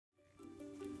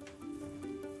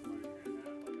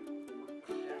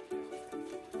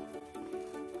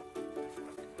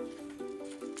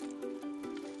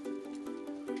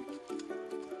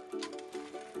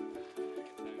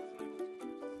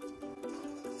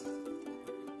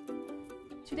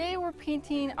Today we're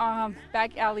painting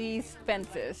back alleys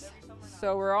fences.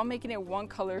 So we're all making it one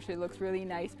color so it looks really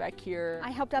nice back here.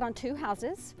 I helped out on 2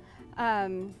 houses,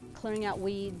 clearing out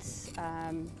weeds,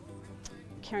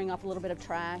 carrying off a little bit of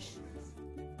trash.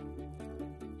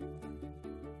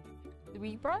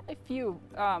 We brought a few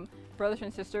brothers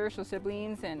and sisters, so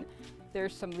siblings, and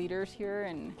there's some leaders here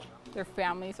and their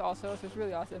families also, so it's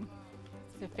really awesome.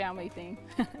 It's a family thing.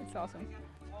 It's awesome.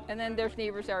 And then there's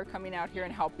neighbors that are coming out here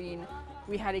and helping.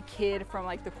 We had a kid from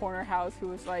like the corner house who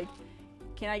was like,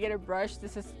 "Can I get a brush?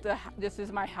 This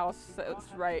is my house.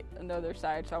 It's right on the other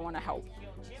side, so I want to help."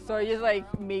 So it just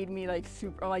like made me like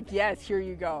super. I'm like, yes, here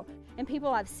you go. And people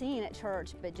I've seen at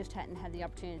church, but just hadn't had the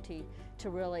opportunity to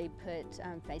really put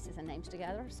faces and names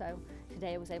together. So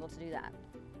today I was able to do that.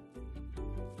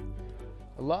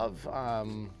 I love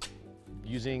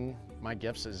using my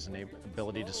gifts as an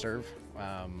ability to serve.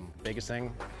 Biggest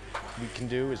thing we can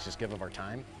do is just give of our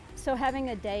time. So having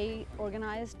a day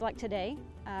organized like today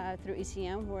through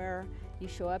ECM, where you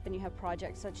show up and you have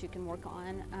projects that you can work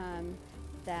on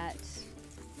that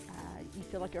you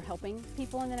feel like you're helping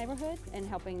people in the neighborhood and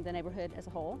helping the neighborhood as a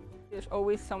whole. There's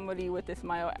always somebody with a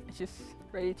smile just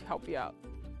ready to help you out.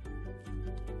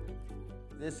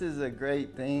 This is a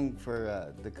great thing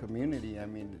for the community. I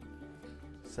mean,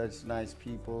 such nice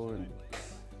people, and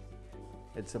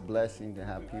it's a blessing to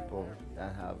have people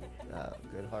that have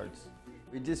good hearts.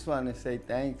 We just want to say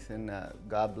thanks and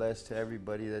God bless to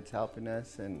everybody that's helping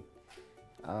us, and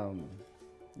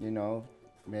you know,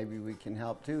 maybe we can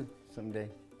help too someday.